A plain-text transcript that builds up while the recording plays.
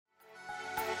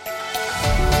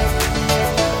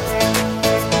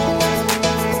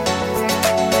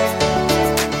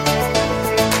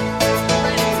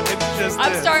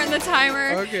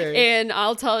Okay. And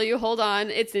I'll tell you, hold on,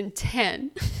 it's in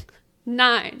 10,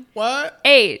 9, What?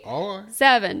 8, All right.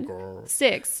 7, Girl.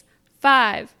 6,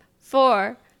 5,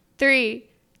 4, 3,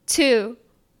 2,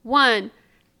 1.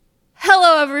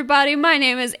 Hello, everybody. My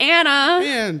name is Anna.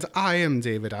 And I am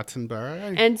David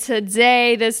Attenborough. And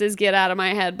today, this is Get Out of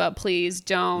My Head, but please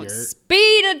don't. You're-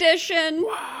 Speed edition.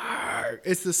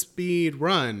 It's the speed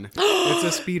run. It's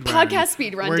a speed run. Podcast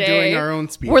speed run We're day. doing our own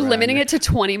speed We're run. limiting it to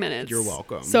 20 minutes. You're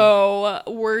welcome. So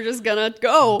we're just going to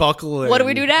go. Buckle in. What do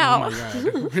we do now?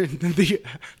 Oh my God.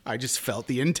 I just felt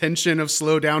the intention of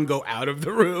slow down, go out of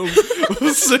the room.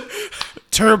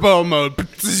 Turbo mode.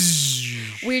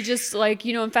 We just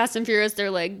in Fast and Furious,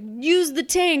 they're like, use the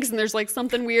tanks. And there's like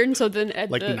something weird. And so then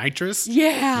Like nitrous?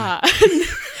 Yeah.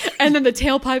 And then the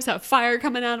tailpipes have fire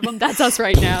coming out of them. That's us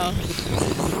right now.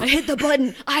 I hit the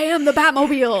button. I am the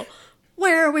Batmobile.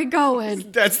 Where are we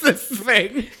going? That's the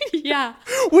thing. Yeah.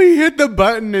 We hit the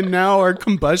button and now our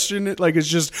combustion, it's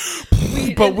just,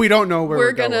 but we don't know where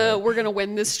we're going. We're gonna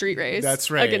win this street race.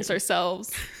 That's right. Against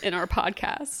ourselves in our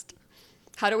podcast.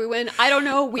 How do we win? I don't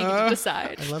know. We get to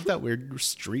decide. I love that weird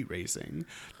street racing.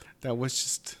 That was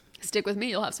just. Stick with me.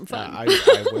 You'll have some fun. I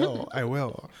will. I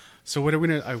will. So what are we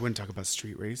gonna? I wouldn't talk about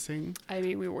street racing. I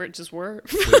mean, we were. It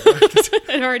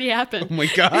already happened. Oh my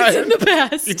God. It's in the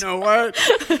past. You know what?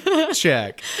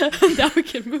 Check. Now we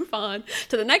can move on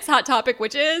to the next hot topic,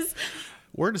 which is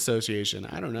Word association.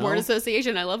 I don't know. word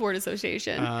association. I love word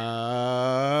association.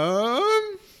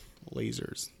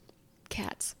 Lasers.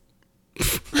 Cats.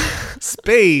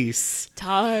 Space.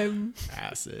 Time.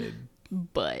 Acid.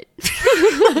 Butt.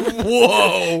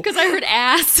 Whoa. Because I heard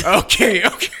ass. Okay. I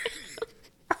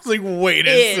was like, wait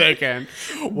a second.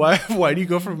 Why do you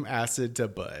go from acid to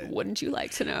butt? Wouldn't you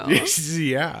like to know?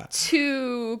 Yeah.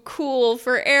 Too cool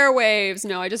for airwaves.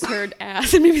 No, I just heard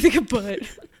ass and made me think of butt.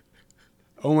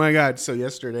 Oh my God. So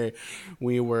yesterday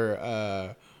we were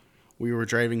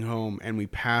driving home and we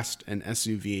passed an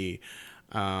SUV.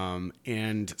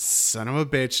 And son of a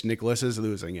bitch, Nicholas is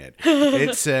losing it.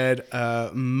 It said,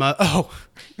 mother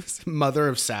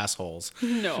of sassholes.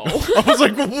 No. I was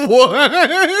like,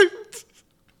 what?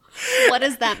 What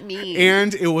does that mean?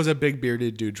 And it was a big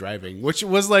bearded dude driving, which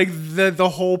was like the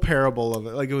whole parable of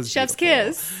it. Like it was Chef's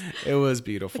beautiful. kiss. It was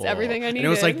beautiful. It's everything I And it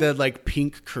was like needed. the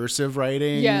pink cursive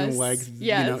writing. Yes.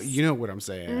 Yes. You know what I'm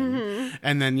saying. Mm-hmm.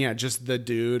 And then just the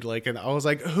dude, and I was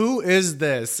like, who is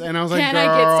this? And I was like, Can girl,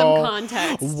 I get some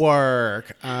context?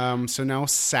 work. So now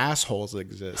sassholes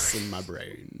exists in my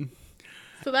brain.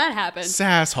 So that happened.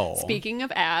 Sasshole. Speaking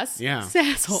of ass, Yeah.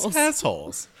 sassholes.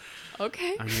 Sassholes.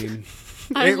 Okay. I mean,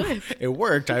 I live. it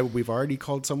worked. We've already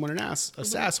called someone a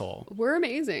sasshole. We're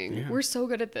amazing. Yeah. We're so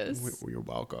good at this. You're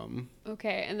welcome.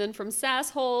 Okay, and then from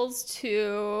sassholes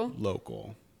to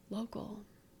Local. local.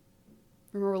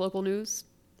 Remember local news?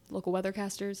 Local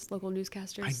weathercasters? Local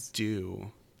newscasters? I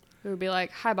do. It would be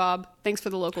like, hi, Bob. Thanks for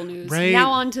the local news. Right.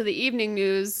 Now on to the evening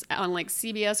news on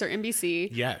CBS or NBC.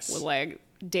 Yes. With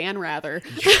Dan Rather.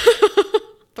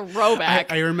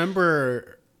 Throwback. I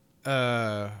remember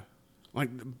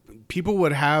people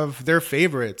would have their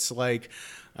favorites and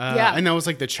that was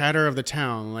the chatter of the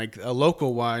town. A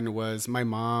local one was my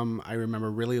mom. I remember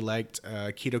really liked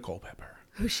Keita Culpepper.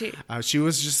 Who's she? She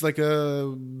was just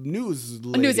a news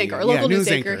lady. A news anchor, a local news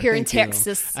anchor here in Thank you.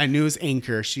 Texas. A news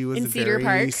anchor. She was In Cedar very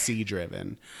Park. sea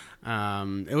driven.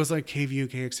 It was KVU,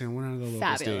 KXN, one of the local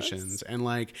Fabulous. stations,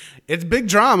 and it's big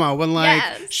drama when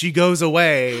Yes. she goes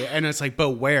away, and it's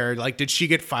but where? Did she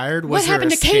get fired? Was What there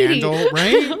happened a to Katie? scandal?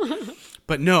 Right?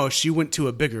 But no, she went to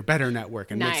a bigger, better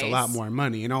network and makes a Nice. lot more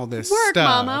money and all this Work,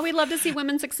 stuff. Mama. We love to see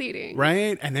women succeeding.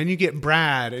 Right? And then you get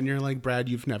Brad, and you're like, Brad,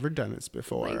 you've never done this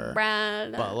before.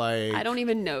 Brad. But I don't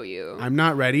even know you. I'm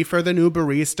not ready for the new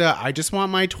barista. I just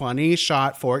want my 20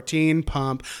 shot, 14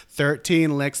 pump,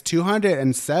 13 licks,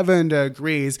 207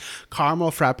 degrees,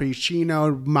 caramel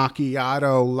frappuccino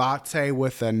macchiato latte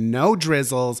with no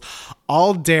drizzles,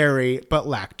 all dairy, but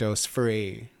lactose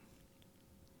free.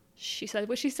 She said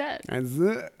what she said. That's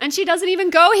it. And she doesn't even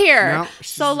go here. No,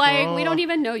 So, she's- we don't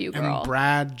even know you, girl. And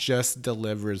Brad just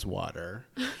delivers water.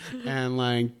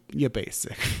 And you're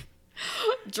basic.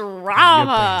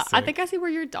 Drama. basic. I think I see where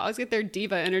your dogs get their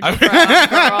diva energy from,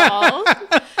 girl.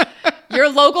 Your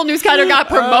local newscaster got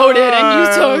promoted,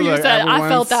 and you said, I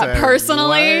felt that everyone said,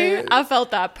 personally. "What?" I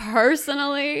felt that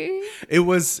personally.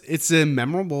 It's a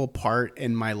memorable part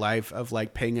in my life of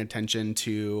paying attention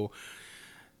to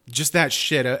just that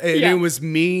shit. And Yeah. it was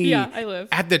me. Yeah, I live.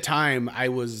 At the time, I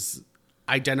was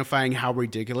identifying how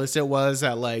ridiculous it was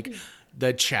that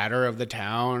the chatter of the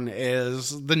town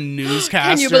is the newscaster.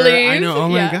 Can you believe? I know. Oh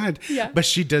my Yeah. God. Yeah. But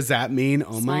does that mean,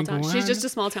 oh my Small town. God? She's just a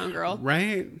small town girl.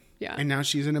 Right. Yeah. And now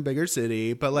she's in a bigger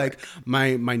city. But like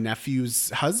my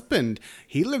nephew's husband,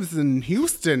 he lives in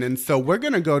Houston, and so we're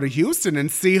gonna go to Houston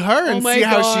and see her and see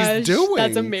how she's doing.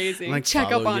 That's amazing. Like,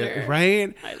 check up on you, her.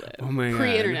 right? I live. Oh my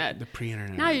Pre-internet. God. The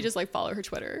pre-internet. Now you just like follow her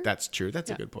Twitter. That's true.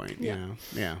 That's a good point. Yeah.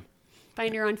 Yeah.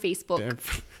 Find her on Facebook.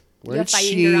 Where'd You'll find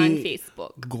she her on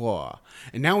Facebook. go?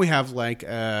 And now we have like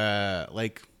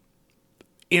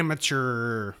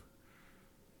amateur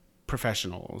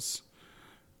professionals.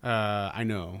 I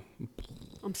know.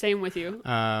 I'm staying with you.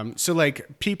 So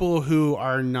like people who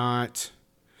are not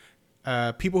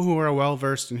people who are well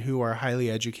versed and who are highly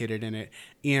educated in it,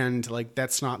 and like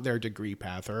that's not their degree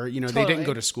path, or they didn't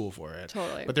go to school for it.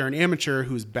 Totally. But they're an amateur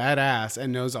who's badass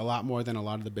and knows a lot more than a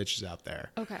lot of the bitches out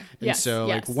there. Okay. And so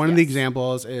like one of the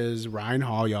examples is Ryan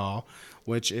Hall, y'all,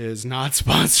 which is not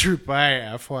sponsored by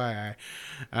FYI.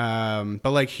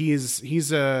 But like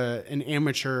he's an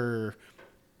amateur.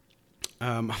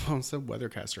 I almost said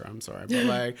weathercaster. I'm sorry, but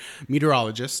like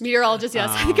meteorologist. Meteorologist, yes.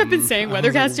 I think I've been saying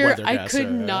weathercaster. I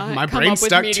could not My come brain up with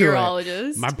stuck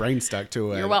meteorologist. To it. My brain stuck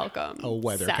to it. You're welcome. A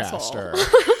weathercaster.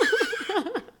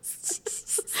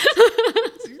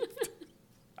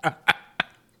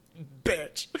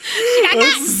 Bitch.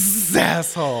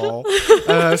 Asshole.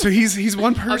 So he's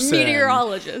one person. A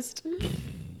meteorologist.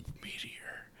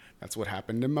 That's what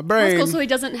happened in my brain. That's cool. So he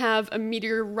doesn't have a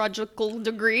meteorological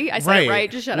degree. I said it right.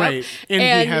 Just shut up.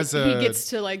 And he gets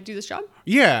to like do this job.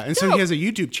 Yeah, and so he has a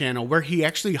YouTube channel where he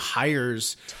actually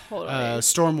hires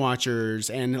storm watchers,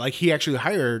 and like he actually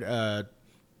hired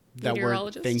that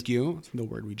word. Thank you. The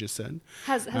word we just said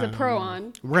has a pro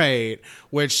on, right?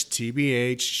 Which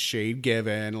TBH shade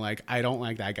given. Like I don't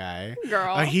like that guy.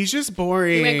 Girl, he's just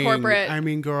boring. You mean corporate? I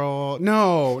mean, girl.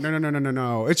 No.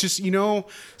 It's just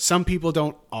some people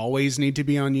don't always need to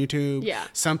be on YouTube. Yeah.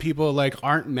 Some people like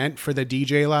aren't meant for the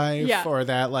DJ life or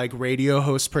that like radio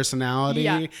host personality.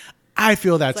 Yeah. I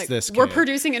feel that's like, this kid. We're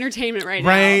producing entertainment right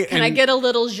now. Can I get a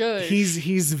little zhuzh?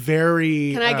 He's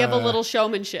very... Can I give a little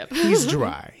showmanship? He's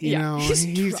dry. You know? He's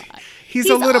dry. He's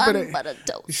a little bit of...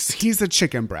 He's a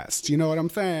chicken breast. You know what I'm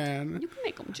saying? You can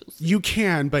make him juicy. You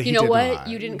can, but you know what? Not.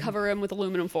 You didn't cover him with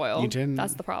aluminum foil. You didn't.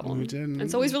 That's the problem. You didn't.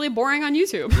 And so he's really boring on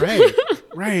YouTube.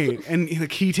 Right. And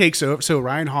like, he takes over. So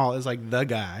Ryan Hall is like the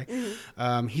guy.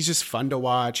 Mm-hmm. He's just fun to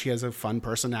watch. He has a fun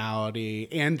personality.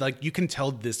 And like you can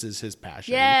tell this is his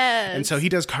passion. Yes. And so he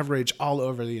does coverage all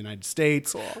over the United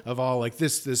States of all like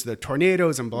this the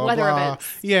tornadoes and blah, weather blah.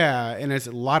 Events. Yeah. And it's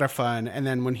a lot of fun. And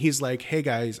then when he's like, hey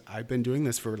guys, I've been doing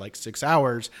this for like 6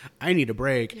 hours. I need a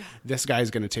break. Yeah. This guy's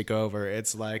going to take over.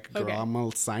 It's like, girl, I'm going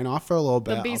to sign off for a little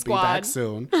bit. I'll be back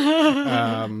soon.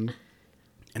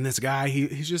 And this guy,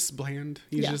 he's just bland.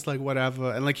 He's just like,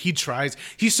 whatever. And like, he tries.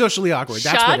 He's socially awkward.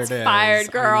 That's what it is.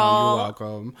 Fired, girl. You're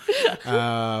welcome.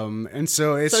 And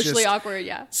so it's socially just, awkward,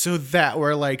 yeah. So that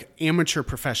we're like amateur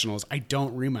professionals. I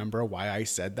don't remember why I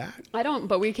said that. I don't,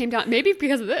 but we came down, maybe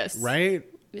because of this. Right?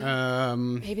 Yeah.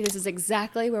 Maybe this is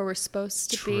exactly where we're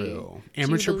supposed to be. True.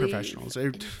 Amateur professionals.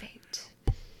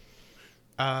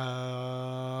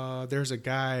 There's a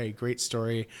guy, great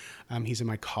story. He's a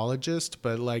mycologist,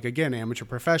 but like again, amateur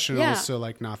professionals, so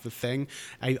like not the thing.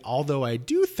 Although I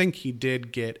do think he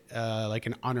did get like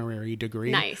an honorary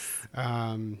degree. Nice.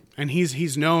 And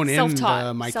he's known in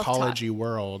the mycology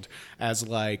world as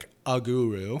like a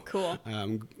guru. Cool.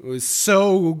 It was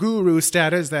so guru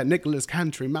status that Nicholas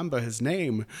can't remember his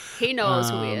name. He knows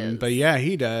who he is. But yeah,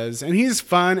 he does. And he's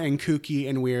fun and kooky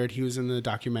and weird. He was in the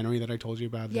documentary that I told you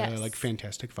about, the like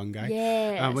Fantastic Fungi.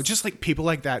 Yes. But just like people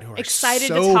like that who are excited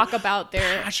so to talk about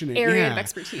their passionate, area of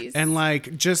expertise. And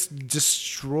like just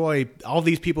destroy all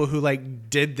these people who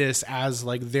like did this as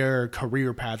like their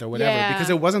career path or whatever, because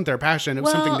it wasn't their passion. It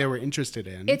was something they were interested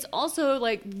in. It's also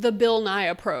like the Bill Nye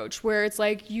approach, where it's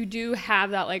like you do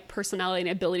have that like personality and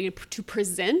ability to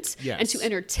present and to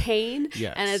entertain,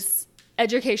 and it's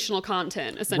educational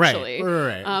content essentially.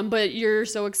 Right. But you're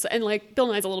so excited, and like Bill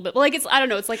Nye's a little bit, like it's, I don't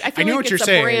know, it's like I feel like it's a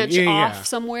saying. branch off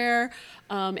somewhere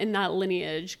in that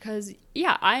lineage, because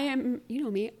I am, you know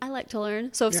me, I like to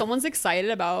learn. So if someone's excited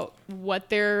about what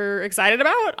they're excited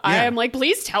about, I am like,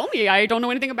 please tell me. I don't know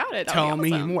anything about it. Tell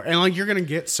me more. And like you're gonna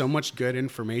get so much good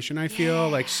information. I feel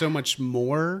like so much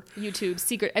more. YouTube,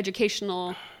 secret,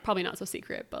 educational, probably not so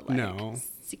secret, but like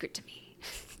secret to me.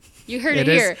 You heard it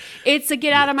here. It's a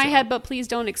get out of my head, but please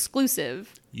don't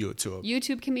exclusive.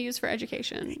 YouTube can be used for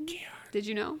education. Did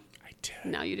you know? I did.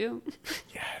 Now you do.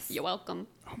 Yes. You're welcome.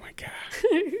 Oh my God.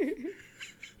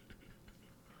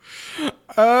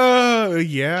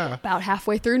 Yeah. About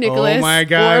halfway through, Nicholas. Oh my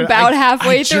God. We're about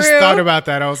halfway through. I just thought about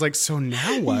that. I was like, so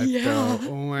now what though?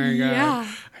 Oh my God.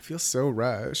 Yeah. I feel so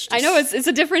rushed. I know, it's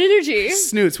a different energy.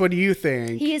 Snoots, what do you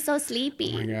think? He is so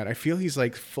sleepy. Oh my God, I feel he's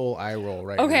like full eye roll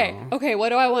right now. Okay. What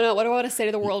do I want to say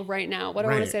to the world right now? What do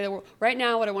I want to say to the world right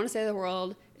now? What I want to say to the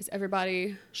world is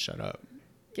everybody shut up.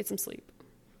 Get some sleep.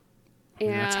 And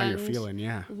that's how you're feeling,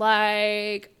 yeah.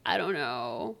 Like, I don't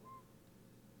know.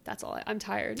 That's all. I'm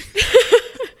tired.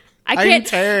 I'm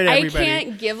tired, everybody. I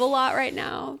can't give a lot right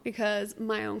now because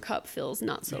my own cup feels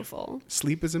not so full.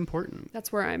 Sleep is important.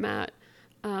 That's where I'm at.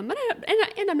 And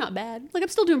I'm not bad. Like, I'm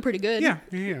still doing pretty good. Yeah.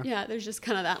 Yeah, there's just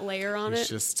kind of that layer on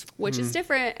it, which is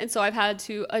different. And so I've had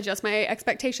to adjust my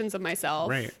expectations of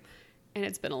myself. Right. And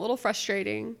it's been a little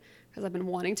frustrating because I've been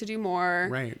wanting to do more.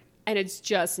 Right. And it's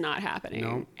just not happening.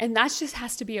 No. And that just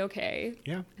has to be okay.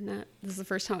 Yeah. And this is the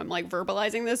first time I'm like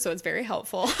verbalizing this, so it's very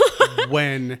helpful.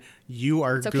 When you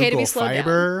are Google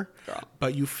Fiber,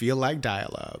 but you feel like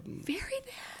dial-up. Very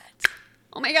bad.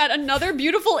 Oh my God, another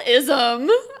beautiful ism.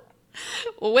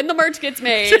 When the merch gets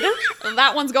made,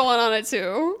 that one's going on it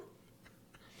too.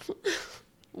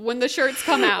 When the shirts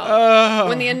come out,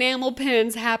 when the enamel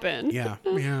pins happen. Yeah.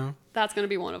 That's going to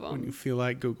be one of them. When you feel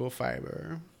like Google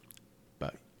Fiber.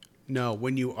 No,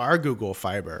 when you are Google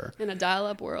Fiber. In a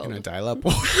dial-up world.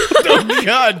 Oh,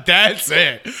 God, that's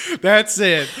it. That's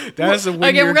when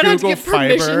again, we're going to have to get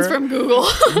permissions Fiber. From Google.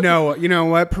 No, you know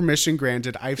what? Permission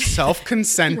granted. I've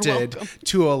self-consented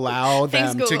to allow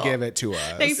them to give it to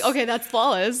us. Thanks. Okay, that's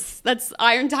flawless. That's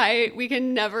iron tight. We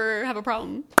can never have a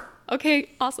problem. Okay,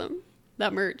 awesome.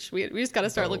 That merch. We just got to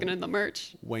start looking into the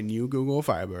merch. When you Google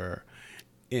Fiber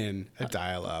in a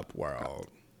dial-up world.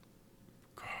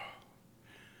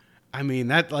 I mean,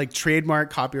 that like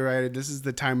trademark, copyrighted, this is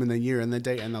the time in the year and the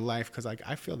day and the life, because like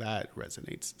I feel that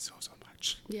resonates so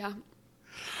much. Yeah.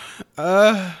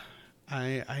 I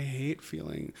hate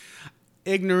feeling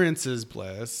ignorance is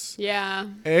bliss. Yeah.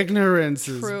 Ignorance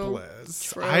is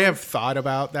bliss. True. I have thought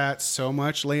about that so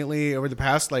much lately over the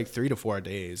past like 3 to 4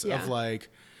 days of like,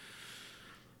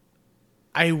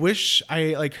 I wish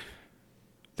there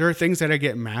are things that I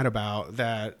get mad about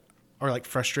that or like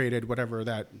frustrated, whatever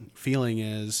that feeling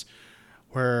is,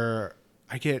 where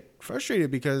I get frustrated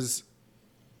because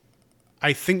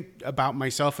I think about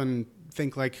myself and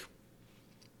think like,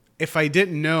 if I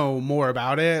didn't know more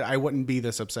about it, I wouldn't be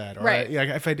this upset. Or right.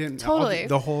 If I didn't, totally.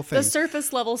 The whole thing. The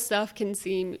surface level stuff can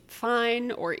seem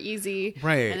fine or easy.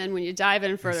 Right. And then when you dive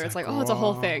in further, it's like, oh, it's a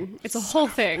whole thing. It's a whole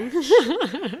thing.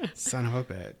 Son of a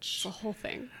bitch. It's a whole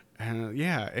thing. And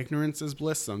ignorance is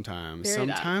bliss sometimes. Very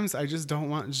sometimes I just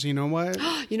don't want, you know what?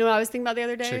 You know what I was thinking about the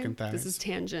other day? Chicken thighs. This is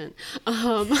tangent.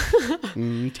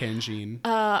 Tangine.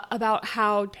 About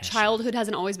how childhood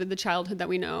hasn't always been the childhood that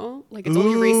we know. Like it's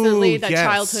only recently that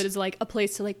childhood is like a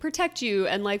place to like protect you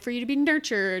and like for you to be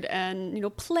nurtured and, you know,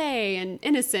 play and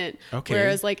innocent. Okay.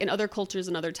 Whereas like in other cultures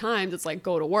and other times, it's like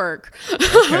go to work.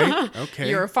 Okay.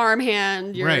 You're a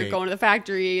farmhand. You're right. going to the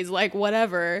factories, like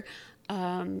whatever.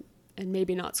 And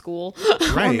maybe not school,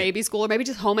 right. or maybe school, or maybe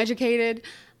just home educated.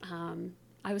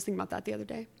 I was thinking about that the other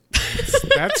day.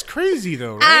 That's crazy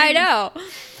though, right? I know.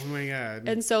 Oh my God.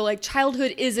 And so like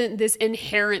childhood isn't this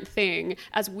inherent thing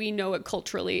as we know it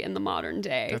culturally in the modern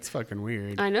day. That's fucking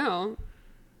weird. I know.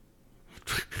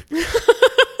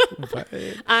 What?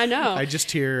 I know. I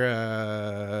just hear,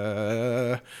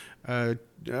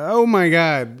 oh my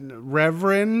God,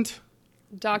 Reverend...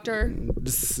 Dr.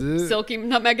 Silky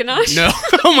Nutmeg Ganache? No.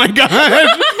 Oh my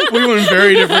God. We went in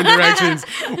very different directions.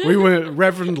 We went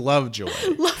Reverend Lovejoy.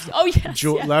 Yes.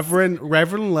 Reverend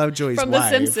Lovejoy's from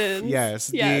wife. The Simpsons. Yes.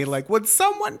 The like, would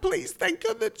someone please think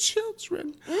of the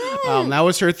children? That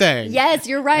was her thing. Yes,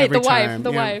 you're right. Every the wife. time.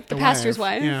 The wife. The pastor's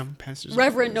wife. Yeah, pastor's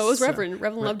Reverend. wife. No, it was Reverend.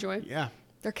 Reverend Lovejoy. Yeah.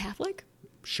 They're Catholic?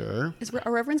 Sure.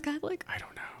 Are Reverends Catholic? I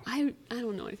don't know. I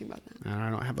don't know anything about that. I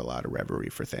don't have a lot of reverie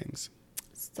for things.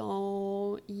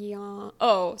 So, yeah.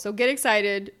 Oh, so get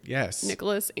excited. Yes.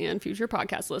 Nicholas and future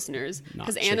podcast listeners.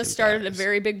 Because Anna started a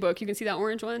very big book. You can see that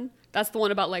orange one? That's the one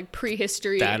about like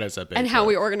prehistory. That is a big and book. how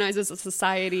we organize as a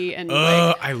society and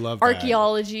I love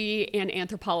archaeology and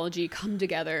anthropology come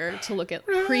together to look at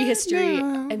prehistory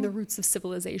and the roots of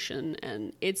civilization.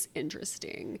 And it's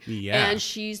interesting. Yeah. And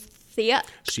she's thick.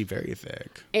 She's very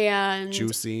thick. And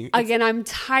juicy. Again, I'm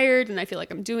tired and I feel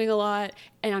like I'm doing a lot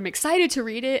and I'm excited to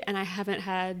read it and I haven't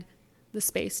had the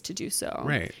space to do so.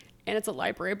 Right. And it's a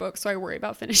library book, so I worry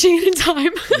about finishing it in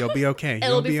time. You'll be okay.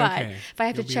 It'll be fine. Okay. If I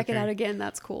have to check it out again,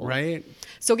 that's cool. Right?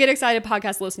 So get excited,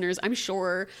 podcast listeners. I'm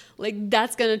sure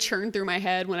that's going to churn through my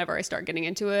head whenever I start getting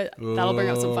into it. Ooh, that'll bring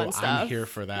up some fun stuff. I'm here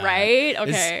for that. Right?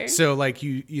 Okay. So like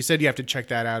you said you have to check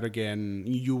that out again.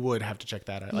 You would have to check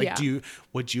that out. Like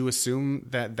would you assume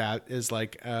that is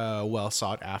like a well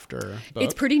sought after book?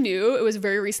 It's pretty new. It was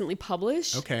very recently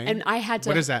published. Okay. And I had to...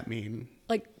 What does that mean?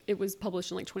 Like it was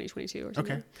published in like 2022 or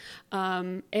something.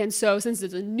 Okay. And so since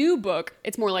it's a new book,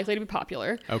 it's more likely to be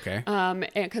popular. Okay. And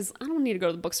because I don't need to go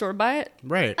to the bookstore to buy it.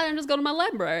 Right. I can just go to my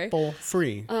library. For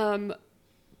free.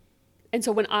 And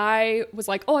so when I was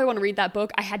like, oh, I want to read that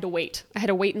book, I had to wait. I had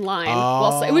to wait in line. Oh.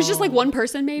 Well, it was just like one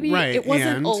person maybe. Right. It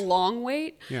wasn't a long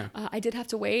wait. Yeah. I did have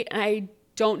to wait. And I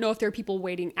don't know if there are people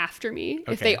waiting after me.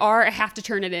 Okay. If they are, I have to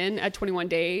turn it in at 21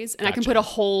 days. And I can put a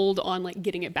hold on like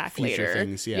getting it back later.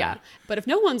 Things, yeah. But if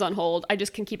no one's on hold, I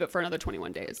just can keep it for another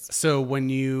 21 days. So when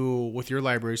you, with your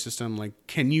library system, like,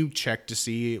 can you check to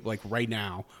see like right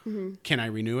now, can I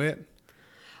renew it?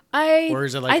 Or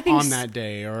is it like on that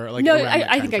day or like no?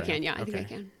 I think I can. Yeah, I think I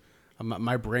can.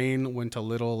 My brain went to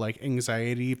little like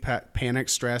anxiety, panic,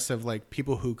 stress of like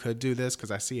people who could do this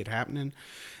because I see it happening.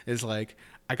 Is like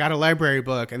I got a library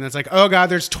book and it's like, oh God,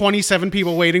 there's 27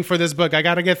 people waiting for this book. I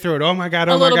got to get through it. Oh my God.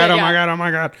 Oh my God. Oh my God. Oh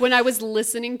my God. When I was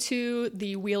listening to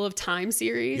the Wheel of Time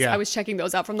series, I was checking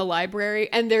those out from the library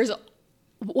and there was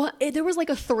like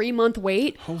a 3-month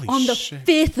wait on the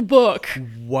 5th book.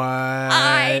 What?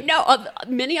 I know.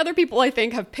 Many other people, I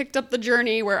think, have picked up the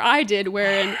journey where I did,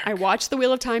 wherein I watched the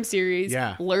Wheel of Time series,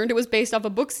 learned it was based off a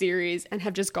book series, and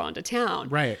have just gone to town.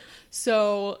 Right.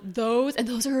 So those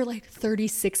are like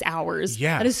 36 hours.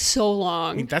 Yeah. That is so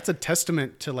long. I mean, that's a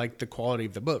testament to like the quality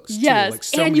of the books. Yes. Too. Like,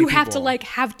 so and you have to like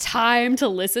have time to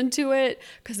listen to it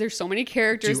because there's so many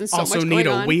characters and so much going on. You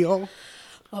also need a wheel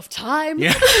of time.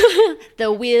 Yeah. The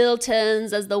wheel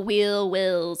turns as the wheel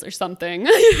wills or something.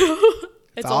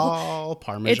 It's all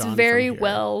Parmesan. It's very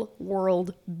well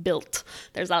world built.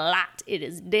 There's a lot. It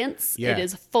is dense. Yeah. It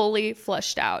is fully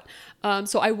fleshed out.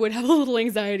 So I would have a little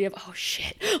anxiety of, oh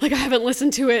shit, like I haven't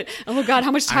listened to it. Oh God,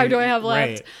 how much time do I have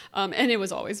left? Right. And it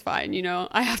was always fine. You know,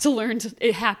 I have to learn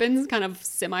it happens kind of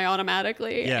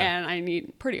semi-automatically and I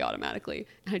need pretty automatically.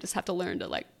 And I just have to learn to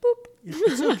like, boop.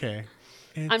 It's okay.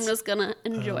 I'm just going to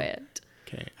enjoy it.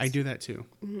 Okay. I do that too.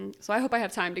 Mm-hmm. So I hope I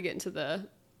have time to get into the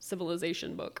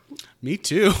Civilization book. Me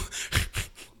too.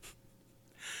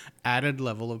 Added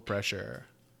level of pressure.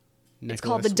 It's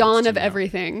called The Dawn of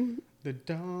Everything. The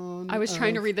Dawn I was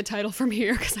trying to read the title from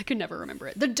here because I could never remember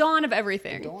it. The Dawn of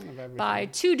Everything. By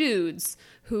two dudes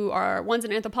who are, one's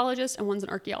an anthropologist and one's an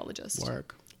archaeologist.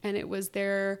 And it was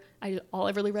all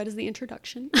I really read is the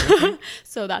introduction. Okay.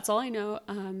 So that's all I know.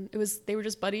 They were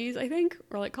just buddies, I think,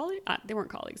 or like colleagues. They weren't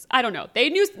colleagues. I don't know.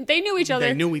 They knew each other.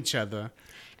 They knew each other.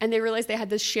 And they realized they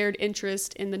had this shared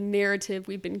interest in the narrative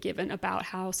we've been given about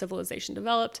how civilization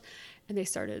developed. And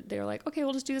they were like, okay,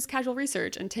 we'll just do this casual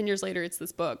research. And 10 years later, it's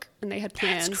this book. And they had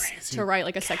plans to write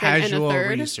like a second and a third.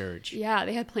 Casual research. Yeah,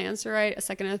 they had plans to write a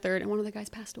second and a third. And one of the guys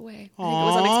passed away. I think it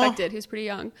was unexpected. He was pretty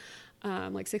young,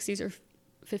 like 60s or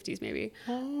 50s maybe.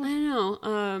 Aww. I don't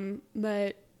know.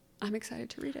 But I'm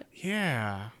excited to read it.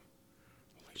 Yeah.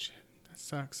 Holy shit. That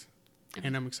sucks.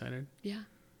 And I'm excited. Yeah.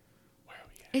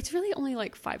 It's really only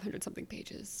like 500 something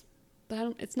pages,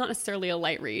 but it's not necessarily a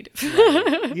light read.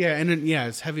 Right. Yeah. And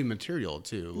it's heavy material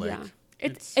too. Like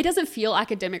it doesn't feel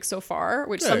academic so far,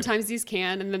 which sometimes these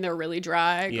can, and then they're really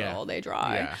dry. Yeah. Girl, they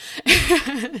dry.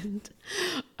 Yeah.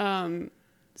 And,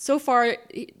 so far,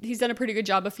 he's done a pretty good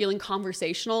job of feeling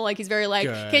conversational. Like he's very like,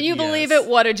 can you believe it?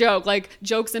 What a joke. Like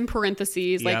jokes in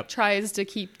parentheses, like tries to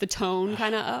keep the tone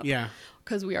kind of up. Yeah.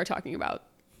 Because we are talking about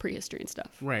prehistory and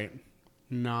stuff. Right.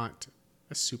 Not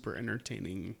a super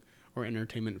entertaining or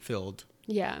entertainment filled.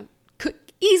 Yeah.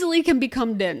 Easily can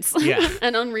become dense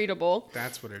and unreadable.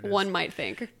 That's what it is. One might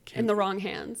think in the wrong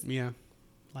hands. Yeah.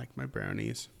 Like my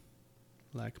brownies.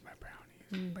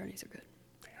 Brownies are good.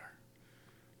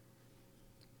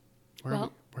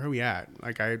 Where are we at?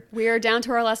 We are down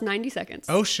to our last 90 seconds.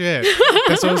 Oh shit.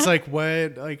 That's what I was like,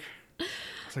 what? Like, I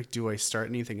was like, do I start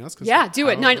anything else? Yeah, do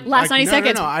it. Last 90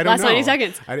 seconds. No, I don't know. 90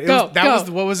 seconds.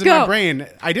 What was in my brain.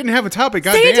 I didn't have a topic.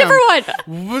 Say a different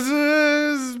one. Was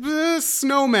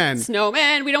snowmen.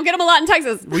 Snowmen. We don't get them a lot in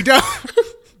Texas. We don't.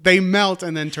 They melt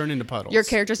and then turn into puddles. Your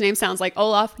character's name sounds like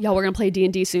Olaf. Y'all, we're going to play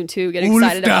D&D soon, too. Get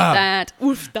excited about that.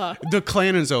 Ulfda. The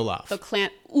clan is Olaf. The clan...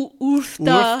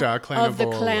 Ulfda clan of the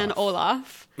Olaf. Clan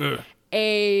Olaf.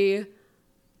 A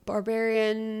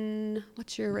barbarian...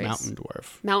 What's your race? Mountain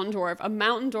dwarf. A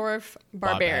mountain dwarf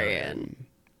barbarian.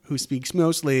 Who speaks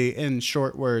mostly in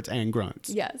short words and grunts.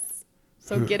 Yes.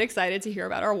 So get excited to hear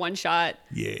about our one shot.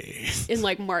 Yes. In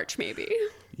like March, maybe.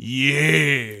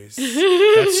 Yes.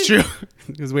 That's true.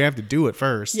 Because we have to do it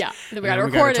first. Yeah. Then we got to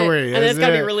record it. And then it's got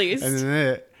to be released. And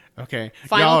then it. Okay.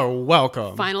 Y'all are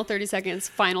welcome. Final 30 seconds.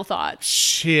 Final thoughts.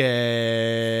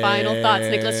 Shit. Final thoughts,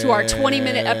 Nicholas, to our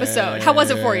 20-minute episode. How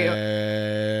was it for you?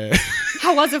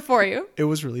 How was it for you? It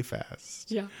was really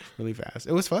fast. Yeah. Really fast.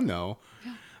 It was fun, though.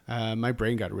 Yeah. My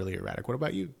brain got really erratic. What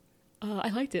about you? I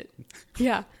liked it.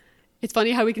 Yeah. It's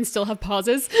funny how we can still have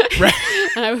pauses. Right.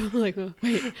 And I was like, oh,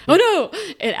 wait. Oh, no.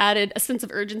 It added a sense of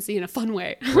urgency in a fun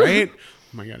way. Right? Oh,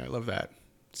 my God. I love that.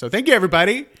 So thank you,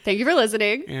 everybody. Thank you for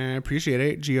listening. And I appreciate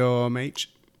it.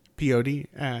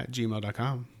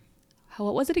 GOOMHPOD@gmail.com.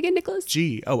 What was it again, Nicholas?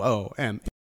 GOOM.